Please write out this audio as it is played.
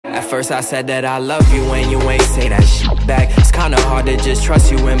first I said that I love you and you ain't say that shit back. It's kinda hard to just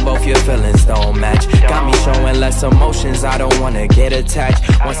trust you when both your feelings don't match. Got me showing less emotions, I don't wanna get attached.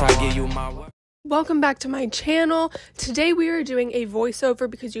 Once I give you my word. Welcome back to my channel. Today we are doing a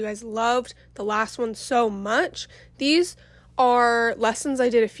voiceover because you guys loved the last one so much. These are lessons I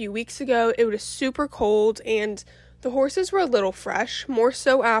did a few weeks ago. It was super cold and the horses were a little fresh, more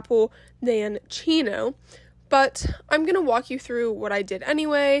so Apple than Chino. But I'm going to walk you through what I did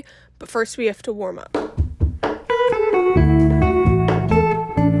anyway, but first we have to warm up.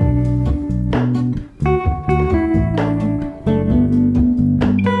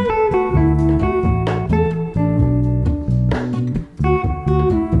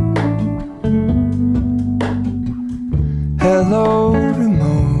 Hello,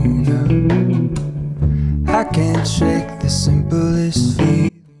 Ramona. I can't shake the simplest feeling.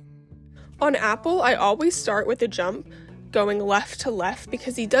 On Apple, I always start with a jump going left to left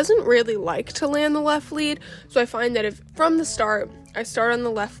because he doesn't really like to land the left lead. So I find that if from the start I start on the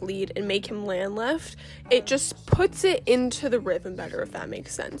left lead and make him land left, it just puts it into the rhythm better, if that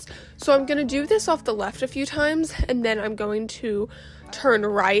makes sense. So I'm going to do this off the left a few times, and then I'm going to turn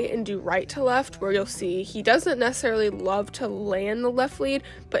right and do right to left, where you'll see he doesn't necessarily love to land the left lead,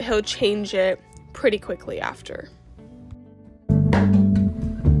 but he'll change it pretty quickly after.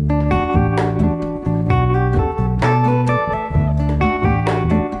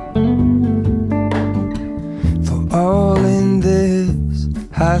 All in this,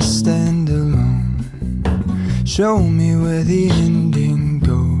 I stand alone. Show me where the ending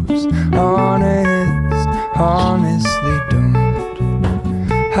goes. Honest, honestly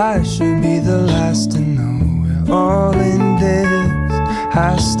don't. I should be the last to know. We're all in this,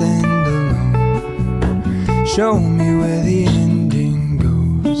 I stand alone. Show me where the ending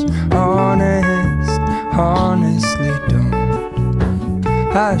goes. Honest, honestly don't.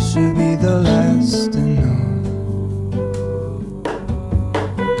 I should be the last to know.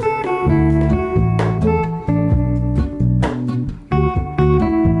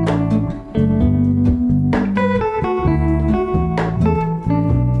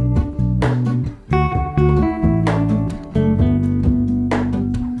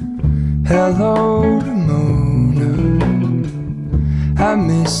 Hello, Ramona. I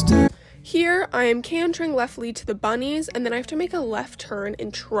missed her. Here, I am cantering left lead to the bunnies, and then I have to make a left turn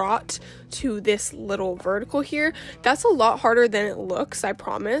and trot to this little vertical here. That's a lot harder than it looks, I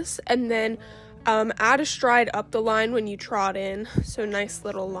promise. And then add a stride up the line when you trot in. So nice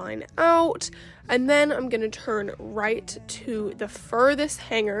little line out. And then I'm going to turn right to the furthest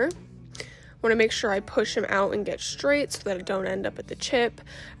hanger. I want to make sure I push him out and get straight so that I don't end up at the chip.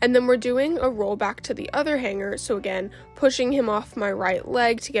 And then we're doing a roll back to the other hanger. So again, pushing him off my right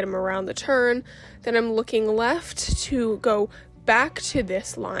leg to get him around the turn. Then I'm looking left to go back to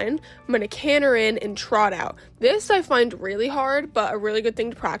this line. I'm going to canter in and trot out. This I find really hard, but a really good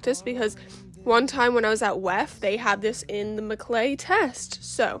thing to practice because one time when I was at WEF, they had this in the McClay test.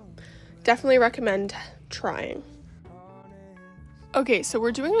 So definitely recommend trying. Okay, so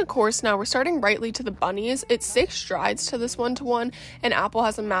we're doing a course now. We're starting right lead to the bunnies. It's 6 strides to this 1-to-1, and Apple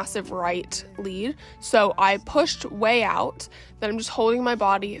has a massive right lead. So I pushed way out, then I'm just holding my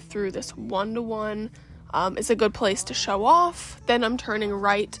body through this 1-to-1. It's a good place to show off. Then I'm turning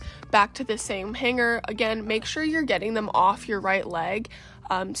right back to the same hanger. Again, make sure you're getting them off your right leg.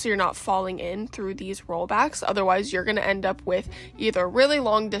 So you're not falling in through these rollbacks. Otherwise, you're going to end up with either really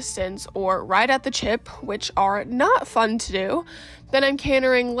long distance or right at the chip, which are not fun to do. Then I'm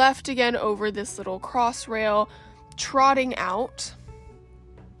cantering left again over this little cross rail, trotting out.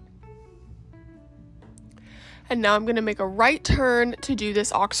 And now I'm going to make a right turn to do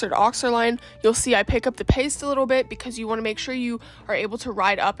this Oxford line. You'll see I pick up the pace a little bit because you want to make sure you are able to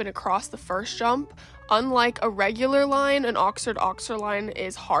ride up and across the first jump. Unlike a regular line, an Oxford line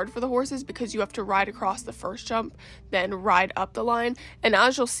is hard for the horses because you have to ride across the first jump, then ride up the line. And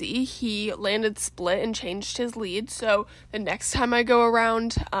as you'll see, he landed split and changed his lead. So the next time I go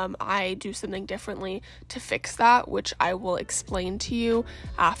around, I do something differently to fix that, which I will explain to you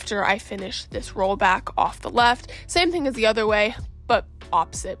after I finish this rollback off the left. Same thing as the other way, but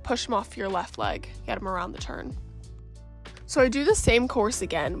opposite. Push him off your left leg, get him around the turn. So I do the same course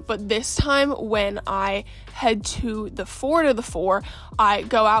again, but this time when I head to the 4, I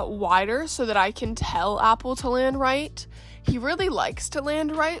go out wider so that I can tell Apple to land right. He really likes to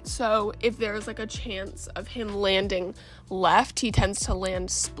land right, so if there's like a chance of him landing left, he tends to land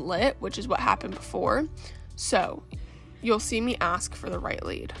split, which is what happened before. So you'll see me ask for the right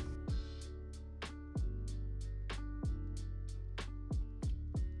lead.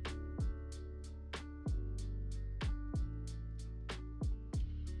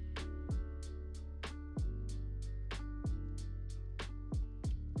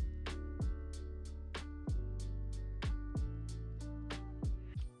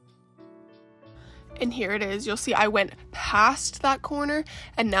 And here it is. You'll see I went past that corner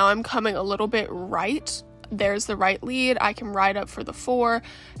and now I'm coming a little bit right. There's the right lead. I can ride up for the 4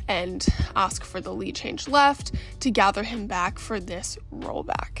 and ask for the lead change left to gather him back for this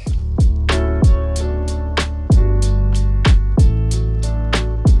rollback.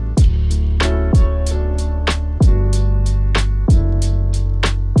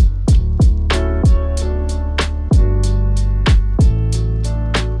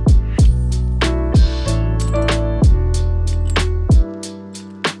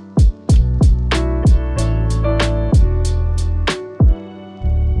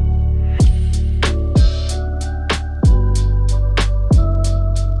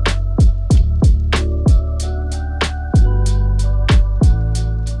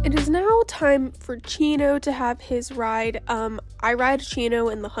 Time for Chino to have his ride. I ride Chino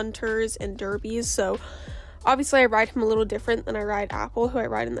in the Hunters and Derbies, so obviously I ride him a little different than I ride Apple, who I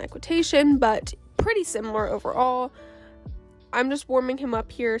ride in the Equitation, but pretty similar overall. I'm just warming him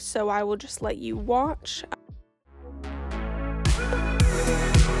up here, so I will just let you watch.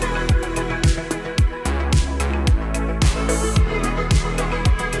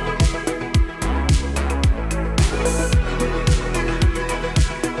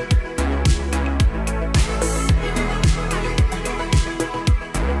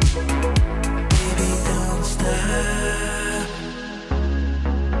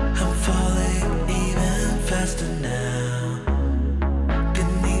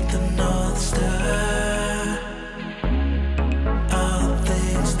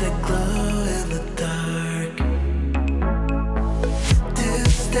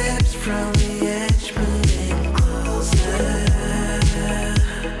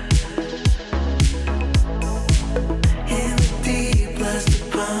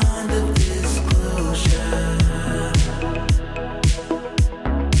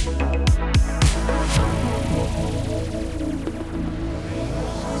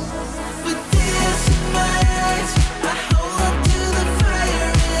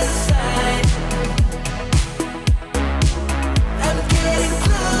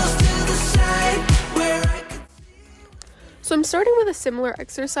 So I'm starting with a similar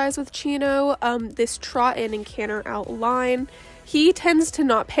exercise with Chino, this trot in and canter out line. He tends to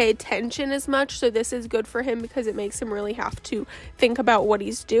not pay attention as much, so this is good for him because it makes him really have to think about what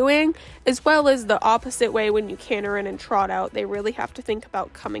he's doing, as well as the opposite way when you canter in and trot out. They really have to think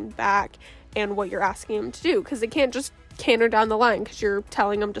about coming back and what you're asking him to do, because they can't just canter down the line because you're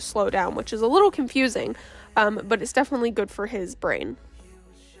telling them to slow down, which is a little confusing, but it's definitely good for his brain.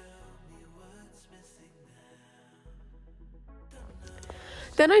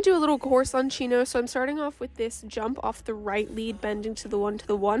 Then I do a little course on Chino, so I'm starting off with this jump off the right lead, bending to the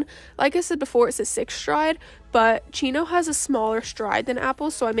 1-to-1. Like I said before, it's a 6 stride, but Chino has a smaller stride than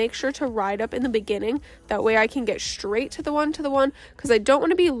Apple, so I make sure to ride up in the beginning. That way I can get straight to the 1-to-1, because I don't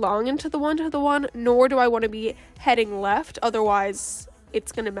want to be long into the 1-to-1, nor do I want to be heading left, otherwise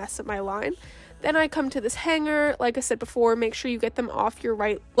it's going to mess up my line. Then I come to this hanger. Like I said before, make sure you get them off your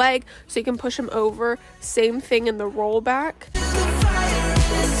right leg so you can push them over. Same thing in the rollback.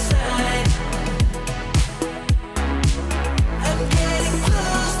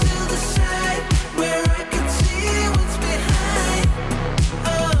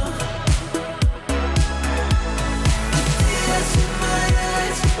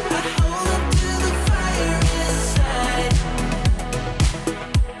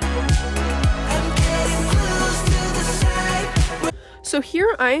 So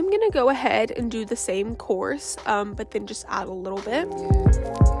here I am going to go ahead and do the same course, but then just add a little bit.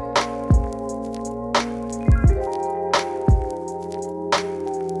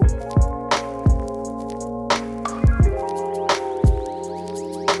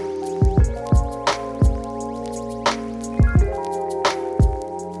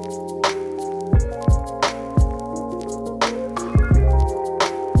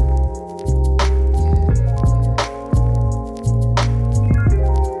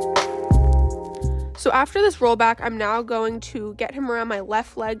 So after this rollback, I'm now going to get him around my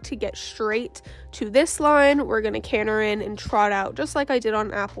left leg to get straight to this line. We're going to canter in and trot out just like I did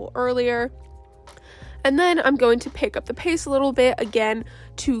on Apple earlier. And then I'm going to pick up the pace a little bit again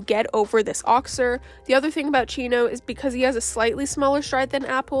to get over this oxer. The other thing about Chino is because he has a slightly smaller stride than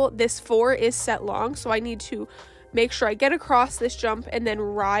Apple, this 4 is set long, so I need to make sure I get across this jump and then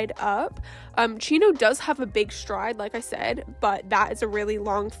ride up. Chino does have a big stride, like I said, but that is a really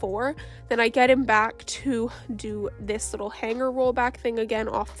long 4. Then I get him back to do this little hanger rollback thing again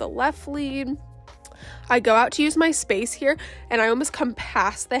off the left lead. I go out to use my space here and I almost come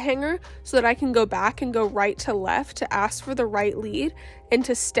past the hanger so that I can go back and go right to left to ask for the right lead and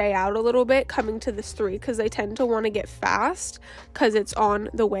to stay out a little bit coming to this 3 because I tend to want to get fast because it's on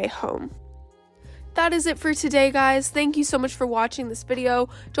the way home. That is it for today, guys. Thank you so much for watching this video.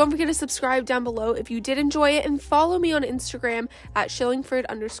 Don't forget to subscribe down below if you did enjoy it, and follow me on Instagram at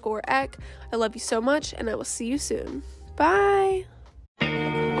Shillingford_Eck. I love you so much, and I will see you soon. Bye!